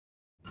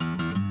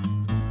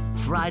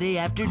Friday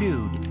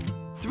afternoon.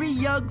 Three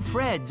young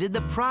friends in the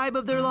prime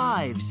of their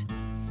lives.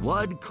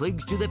 One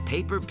clings to the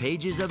paper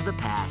pages of the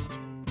past.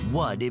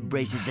 One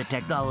embraces the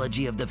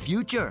technology of the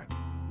future.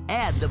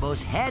 And the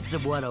most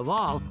handsome one of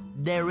all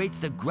narrates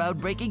the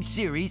groundbreaking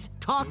series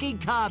Talking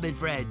Tom and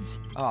Friends.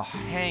 Oh,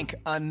 Hank,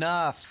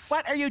 enough.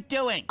 What are you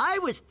doing? I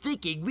was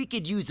thinking we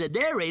could use a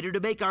narrator to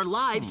make our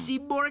lives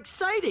seem more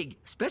exciting,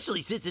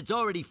 especially since it's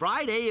already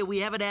Friday and we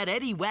haven't had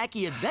any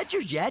wacky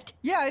adventures yet.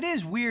 Yeah, it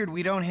is weird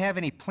we don't have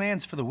any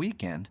plans for the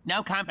weekend.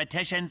 No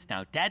competitions,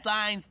 no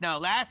deadlines, no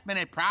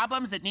last-minute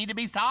problems that need to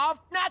be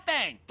solved,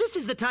 nothing! This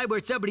is the time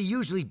where somebody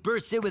usually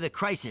bursts in with a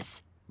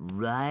crisis.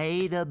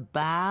 Right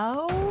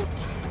about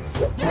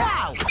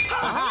now!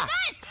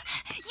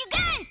 You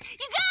guys!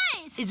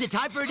 Is it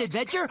time for an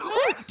adventure?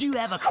 Do you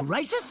have a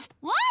crisis?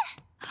 What?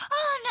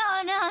 Oh,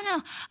 no. I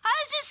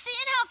was just seeing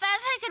how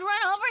fast I could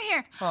run over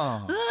here.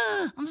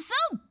 Oh. I'm so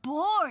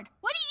bored.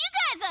 What are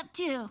you guys up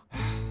to?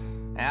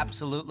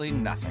 Absolutely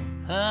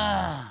nothing.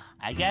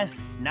 I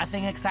guess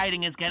nothing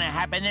exciting is gonna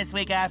happen this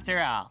week after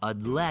all.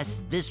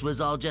 Unless this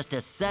was all just a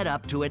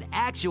setup to an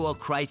actual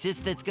crisis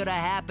that's gonna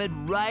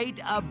happen right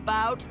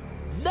about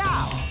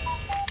now.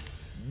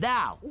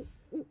 Now?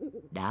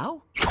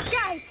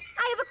 Guys,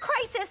 I have a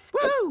crisis.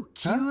 Woo!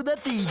 Cue the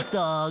theme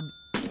song.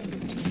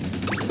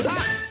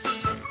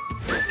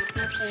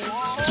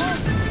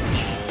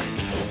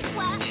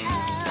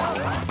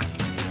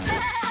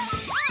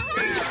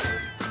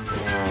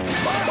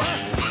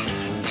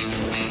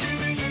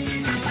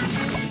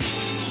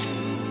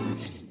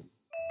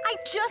 I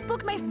just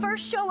booked my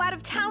first show out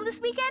of town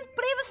this weekend,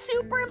 but I have a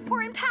super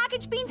important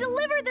package being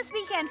delivered this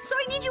weekend, so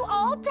I need you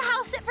all to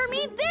house sit for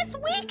me this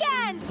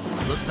weekend!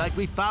 Looks like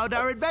we found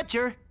our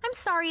adventure. I'm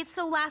sorry it's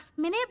so last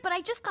minute, but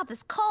I just got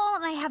this call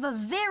and I have a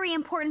very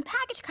important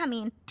package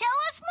coming. Tell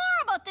us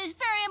more about this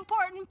very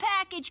important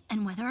package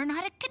and whether or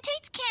not it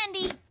contains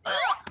candy.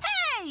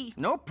 Hey!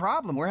 No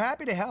problem. We're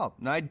happy to help.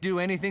 I'd do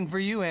anything for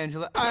you,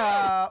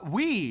 Angela.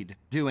 We'd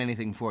do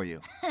anything for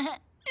you.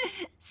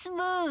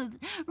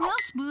 Smooth. Real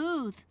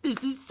smooth.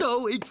 This is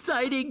so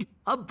exciting.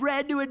 A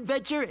brand new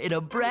adventure in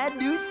a brand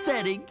new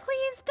setting.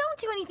 Please don't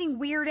do anything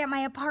weird at my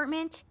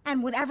apartment.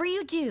 And whatever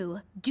you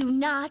do, do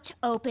not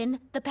open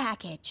the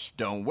package.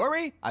 Don't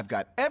worry. I've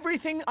got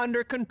everything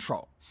under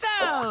control.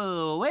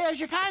 So, where's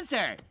your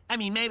concert? I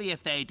mean, maybe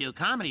if they do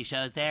comedy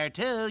shows there,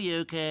 too,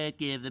 you could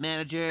give the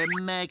manager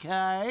my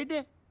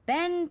card.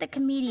 Ben, the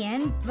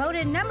comedian,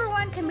 voted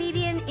 #1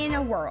 comedian in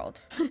a world.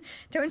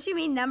 Don't you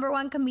mean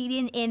 #1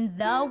 comedian in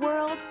the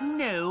world?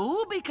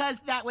 No, because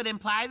that would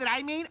imply that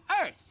I mean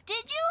Earth.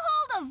 Did you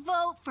hold a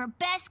vote for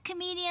best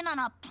comedian on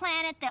a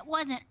planet that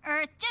wasn't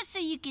Earth just so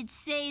you could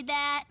say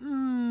that?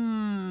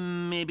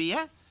 Maybe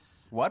yes.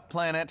 What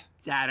planet?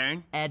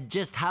 Saturn. And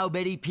just how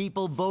many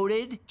people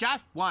voted?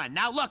 Just one.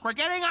 Now look, we're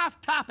getting off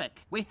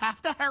topic. We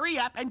have to hurry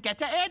up and get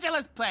to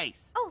Angela's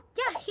place. Oh,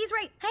 yeah, he's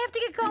right. I have to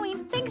get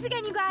going. Thanks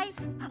again, you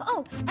guys.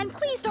 Oh, and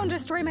please don't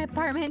destroy my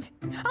apartment.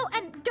 Oh,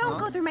 and don't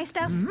go through my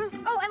stuff.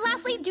 Oh, and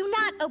lastly, do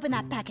not open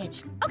that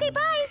package. Okay,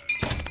 bye.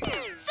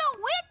 So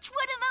which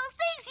one of those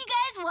things you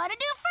guys want to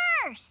do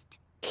first?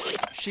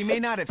 She may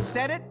not have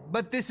said it,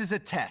 but this is a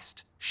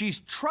test.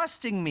 She's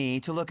trusting me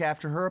to look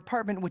after her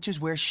apartment, which is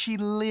where she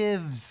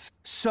lives.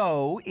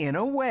 So, in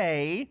a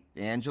way,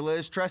 Angela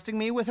is trusting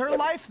me with her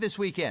life this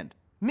weekend.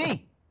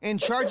 Me, in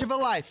charge of a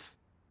life.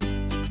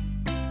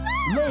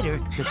 Later,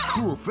 the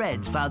cool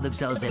friends found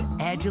themselves at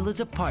Angela's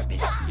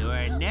apartment.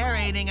 You're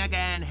narrating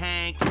again,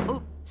 Hank.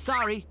 Oh,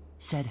 sorry,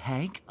 said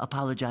Hank,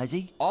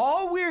 apologizing.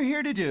 All we're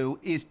here to do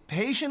is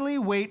patiently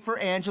wait for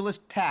Angela's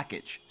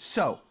package.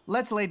 So,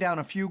 let's lay down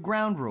a few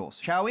ground rules,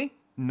 shall we?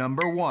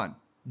 Number 1,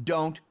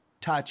 don't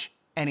touch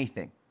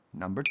anything.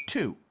 Number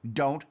 2,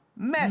 don't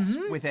mess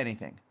with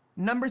anything.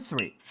 Number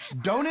 3,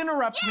 don't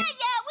interrupt me.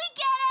 Yeah,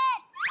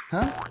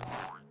 we get it! Huh?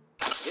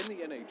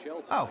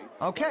 Oh,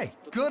 okay.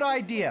 Good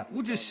idea.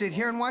 We'll just sit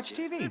here and watch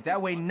TV.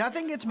 That way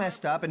nothing gets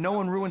messed up and no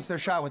one ruins their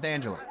shot with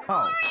Angela.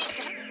 Oh.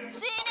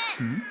 Seen it.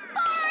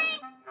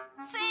 Boring.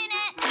 Seen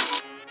it. Oh,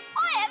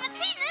 I haven't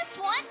seen this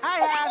one. I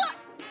have. What?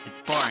 It's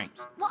boring.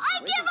 Well, I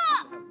give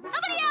up.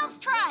 Somebody else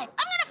try.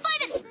 I'm gonna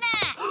find a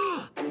snack.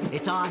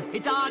 It's on!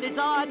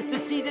 The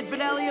season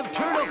finale of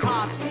Turtle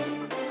Cops!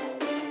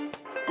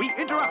 We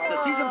interrupt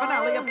the season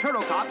finale of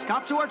Turtle Cops,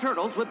 Cops Who Are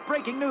Turtles, with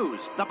breaking news.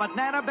 The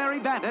Banana Berry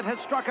Bandit has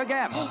struck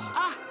again.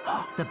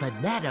 The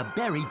Banana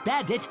Berry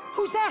Bandit?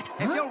 Who's that?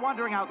 If you're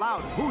wondering out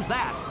loud, Who's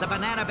that? The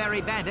Banana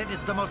Berry Bandit is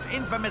the most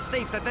infamous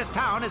thief that this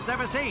town has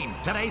ever seen.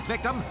 Today's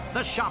victim,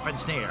 the Shop and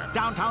Sneer,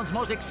 downtown's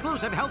most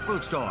exclusive health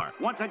food store.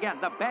 once again,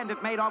 the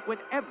bandit made off with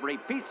every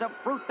piece of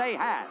fruit they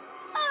had.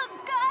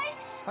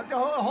 Guys.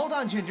 Hold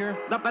on, Ginger.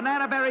 The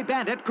Banana Berry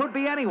Bandit could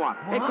be anyone.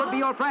 It could be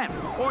your friend.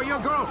 Or your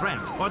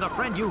girlfriend. Or the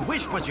friend you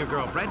wish was your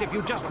girlfriend if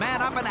you just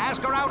man up and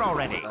ask her out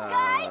already.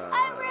 Guys,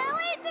 I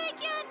really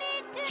think you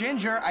need to...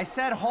 Ginger, I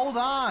said hold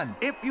on.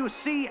 If you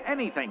see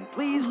anything,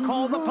 please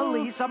call the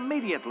police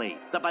immediately.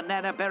 The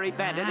Banana Berry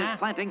Bandit is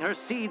planting her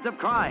seeds of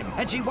crime.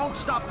 And she won't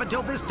stop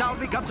until this town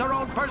becomes her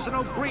own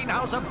personal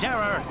greenhouse of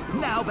terror.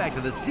 Now back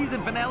to the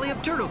season finale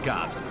of Turtle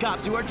Cops.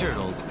 Cops who are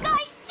turtles.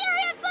 Guys,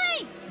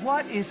 seriously!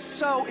 What is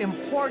so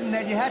important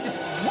that you had to...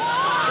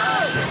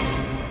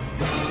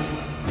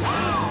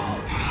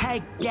 Whoa!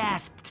 Hank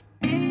gasped.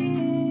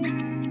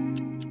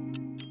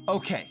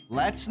 Okay,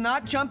 let's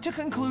not jump to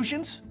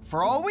conclusions.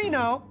 For all we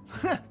know,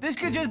 this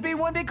could just be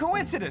one big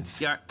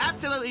coincidence. You're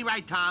absolutely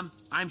right, Tom.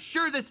 I'm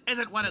sure this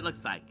isn't what it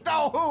looks like.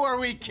 Oh, who are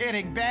we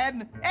kidding,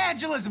 Ben?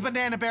 Angela's the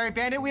Banana Berry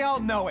Bandit. We all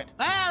know it.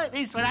 Well, at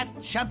least we're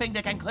not jumping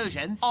to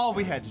conclusions. All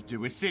we had to do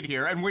was sit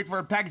here and wait for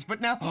a package,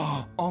 but now...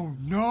 Oh,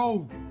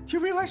 no. Do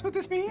you realize what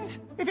this means?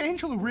 If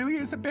Angela really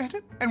is the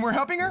bandit and we're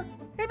helping her,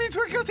 it means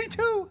we're guilty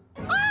too.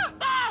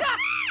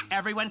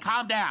 Everyone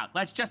calm down.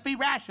 Let's just be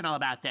rational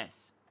about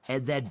this.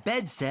 And then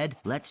Ben said,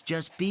 let's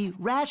just be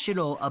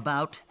rational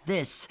about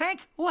this.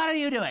 Hank, what are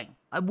you doing?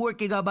 I'm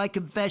working on my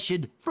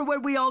confession for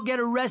when we all get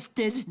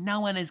arrested.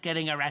 No one is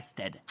getting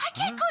arrested. I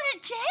can't go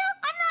to jail.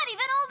 I'm not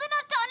even old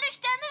enough to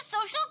understand the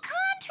social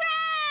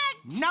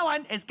contract. No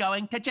one is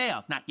going to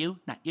jail. Not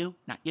you, not you,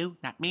 not you,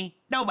 not me.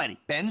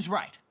 Nobody. Ben's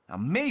right. Now,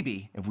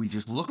 maybe if we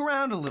just look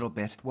around a little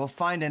bit, we'll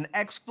find an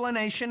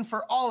explanation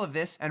for all of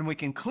this and we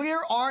can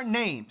clear our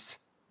names.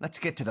 Let's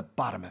get to the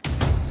bottom of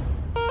this.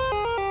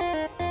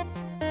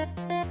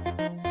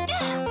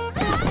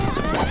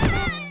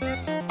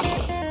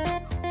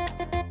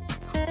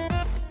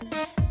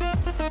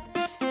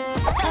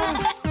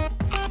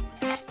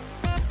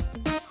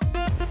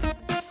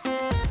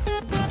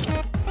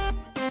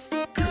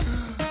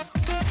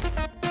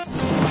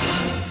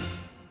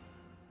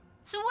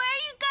 So where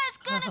are you guys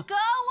gonna go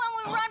when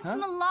we run from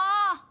the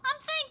law? I'm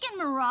thinking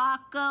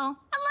Morocco. I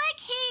like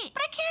heat,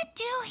 but I can't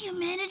do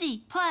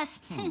humidity.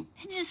 Plus,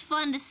 it's just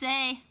fun to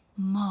say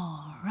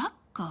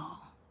Morocco.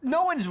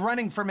 No one's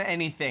running from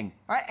anything.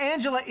 All right,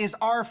 Angela is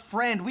our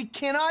friend. We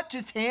cannot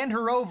just hand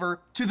her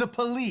over to the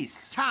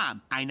police.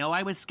 Tom, I know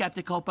I was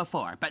skeptical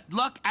before, but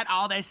look at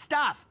all this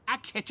stuff. A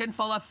kitchen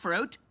full of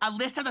fruit, a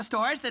list of the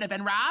stores that have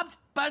been robbed,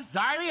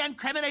 bizarrely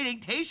incriminating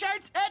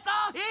t-shirts. It's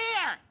all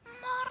here.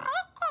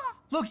 Morocco.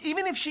 Look,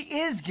 even if she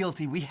is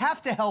guilty, we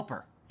have to help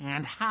her.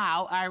 And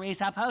how are we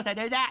supposed to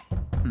do that?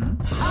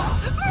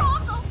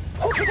 Morocco.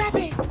 Who could that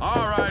be?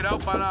 All right,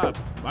 open up.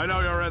 I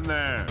know you're in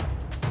there.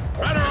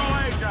 Federal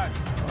agent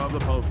of the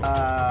post.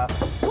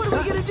 What are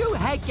we gonna do?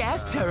 Hank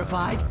gasped,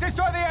 terrified.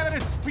 Destroy the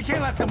evidence. We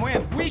can't let them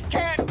win. We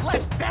can't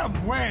let them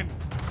win.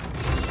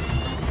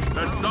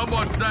 Did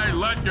someone say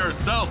let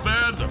yourself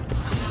in?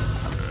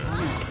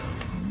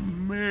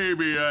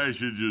 Maybe I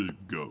should just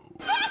go.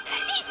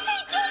 He's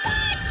seen too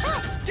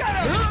much. Get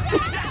him!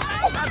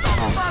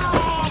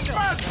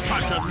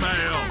 Fucking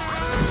mail.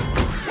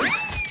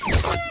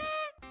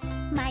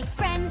 My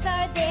friends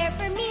are there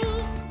for me,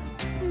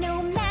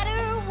 no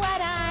matter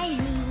what I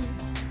need.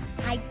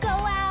 I go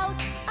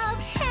out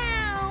of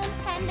town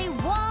and they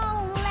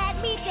won't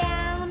let me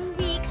down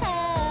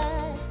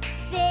because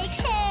they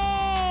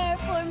care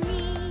for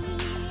me.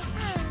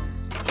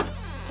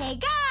 Hey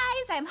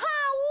guys, I'm home.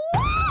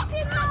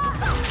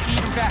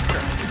 Even faster.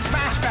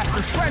 Smash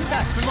faster. Shred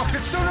faster. Look, the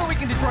sooner we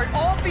can destroy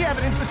all of the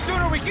evidence, the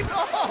sooner we can...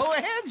 Oh,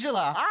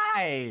 Angela.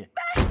 Hi.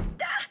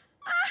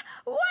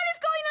 What is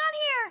going on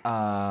here?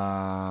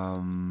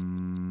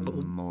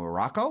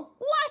 Morocco?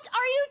 What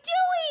are you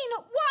doing?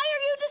 Why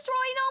are you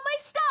destroying all my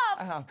stuff?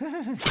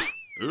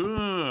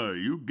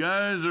 You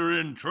guys are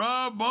in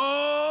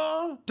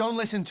trouble. Don't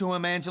listen to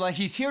him, Angela.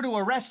 He's here to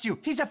arrest you.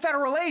 He's a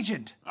federal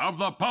agent. Of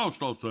the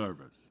Postal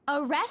Service.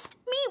 Arrest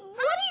me? What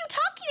are you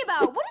talking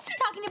about? What is he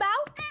talking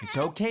about? It's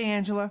okay,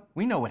 Angela.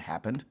 We know what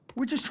happened.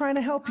 We're just trying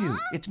to help you.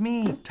 It's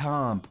me,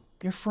 Tom,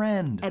 your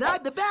friend. And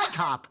I'm the bad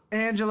cop.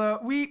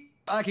 Angela,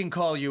 I can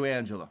call you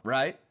Angela,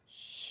 right?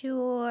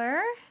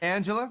 Sure.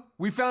 Angela,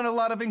 we found a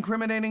lot of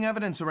incriminating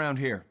evidence around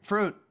here.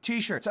 Fruit,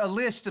 t-shirts, a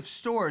list of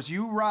stores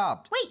you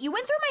robbed. Wait, you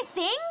went through my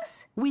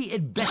things? We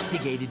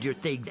investigated your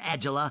things,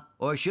 Angela.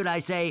 Or should I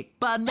say,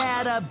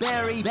 Banana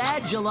Berry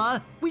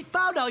Angela. We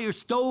found all your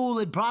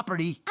stolen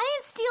property. I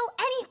didn't steal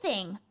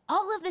anything.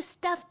 All of this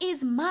stuff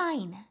is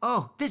mine.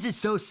 Oh, this is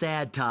so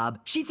sad, Tom.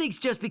 She thinks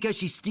just because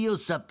she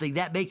steals something,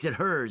 that makes it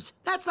hers.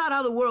 That's not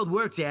how the world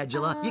works,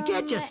 Angela. You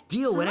can't just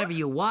steal whatever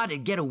you want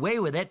and get away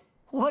with it.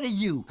 What are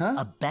you,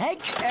 a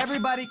bank?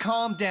 Everybody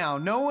calm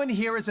down. No one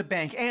here is a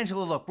bank.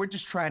 Angela, look, we're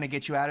just trying to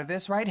get you out of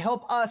this, right?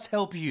 Help us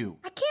help you.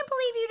 I can't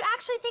believe you'd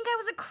actually think I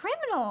was a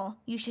criminal.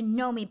 You should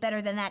know me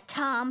better than that,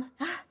 Tom.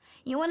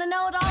 You want to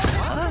know what all of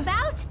this is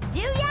about? Do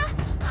ya?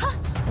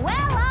 Well,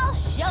 I'll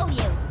show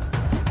you.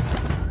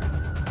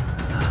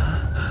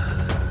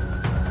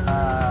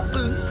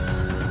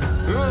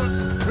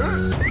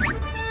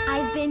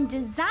 I've been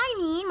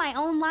designing my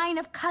own line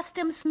of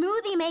custom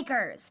smoothie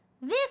makers.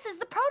 This is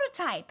the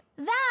prototype.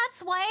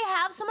 That's why I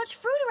have so much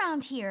fruit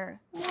around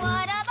here.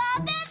 What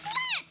about this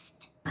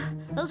list?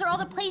 those are all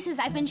the places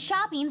I've been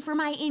shopping for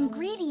my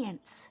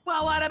ingredients.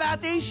 Well, what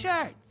about these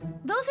shirts?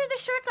 Those are the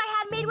shirts I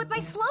had made with my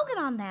slogan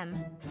on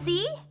them.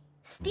 See?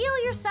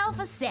 Steal yourself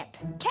a sip.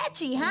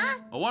 Catchy, huh?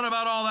 Well, what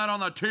about all that on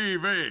the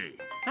TV?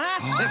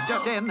 This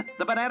just in,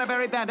 the Banana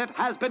Berry Bandit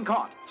has been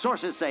caught.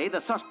 Sources say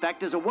the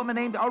suspect is a woman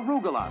named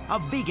Arugula. A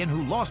vegan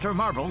who lost her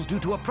marbles due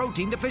to a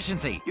protein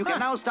deficiency. You can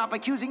now stop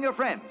accusing your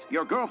friends,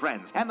 your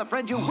girlfriends, and the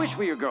friends you wish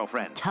were your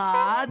girlfriend.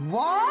 Todd?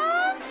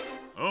 What?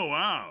 Oh,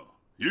 wow.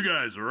 You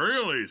guys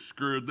really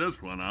screwed this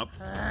one up.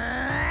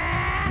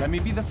 Let me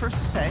be the first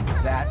to say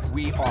that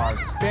we are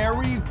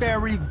very,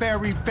 very,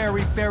 very,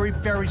 very, very,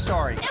 very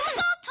sorry. It was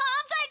all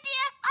Tom's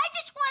idea. I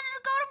just wanted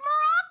to go to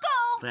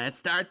Morocco. Let's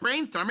start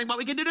brainstorming what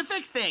we can do to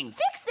fix things.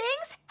 Fix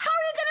things? How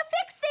are you gonna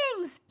fix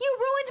things? You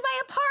ruined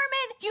my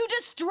apartment. You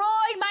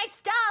destroyed my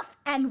stuff.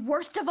 And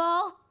worst of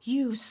all,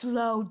 you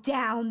slowed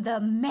down the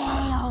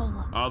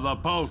mail. The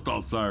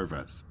Postal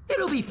Service.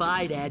 It'll be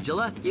fine,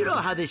 Angela. You know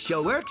how this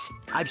show works.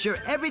 I'm sure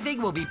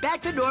everything will be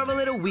back to normal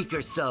in a week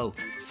or so,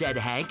 said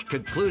Hank,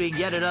 concluding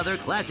yet another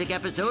classic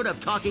episode of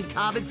Talking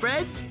Tom and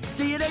Friends.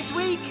 See you next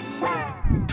week.